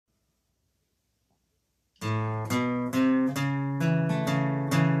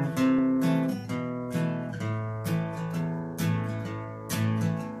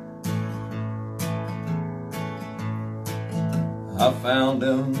I found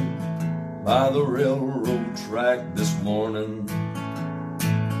him by the railroad track this morning.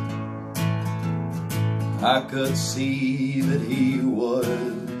 I could see that he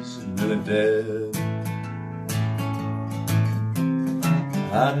was nearly dead.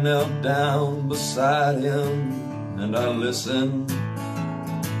 I knelt down beside him and I listened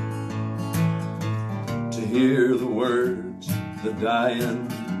to hear the words the dying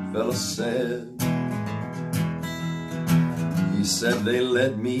fella said. He said, they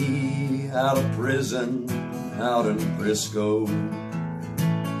let me out of prison out in Frisco.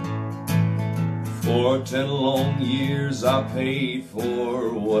 For 10 long years I paid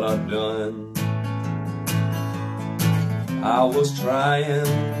for what I've done. I was trying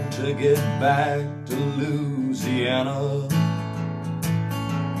to get back to Louisiana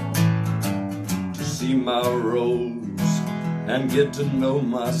to see my Rose and get to know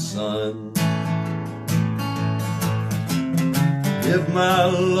my son. Give my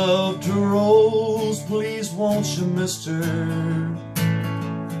love to Rose, please won't you, mister?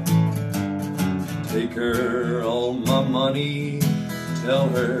 Take her all my money, tell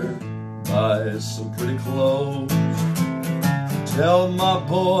her buy some pretty clothes. Tell my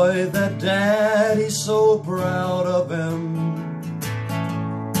boy that daddy's so proud of him.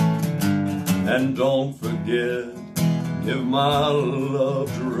 And don't forget, give my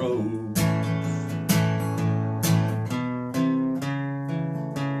love to Rose.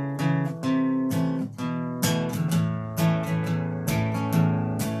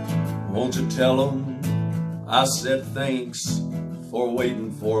 Won't you tell him I said thanks for waiting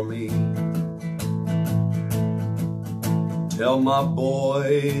for me? Tell my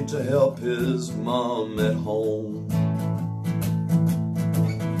boy to help his mom at home.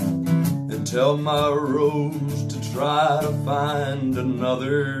 And tell my Rose to try to find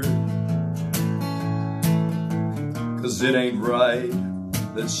another, 'cause it ain't right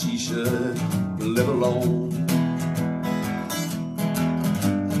that she should live alone.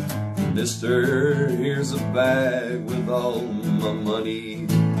 Mister, here's a bag with all my money.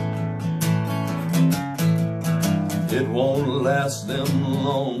 It won't last them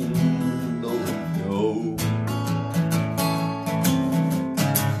long, though it go.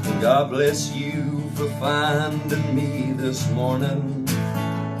 God bless you for finding me this morning.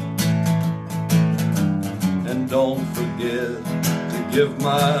 And don't forget to give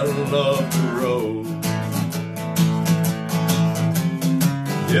my love to Rose.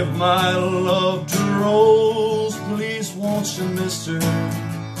 Give my love to Rose, please won't you, mister?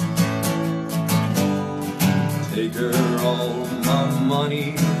 Take her all my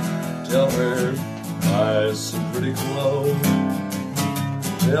money, tell her buy some pretty clothes.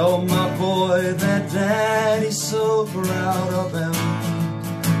 Tell my boy that daddy's so proud of him.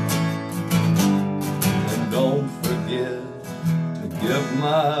 And don't forget to give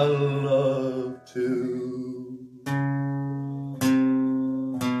my love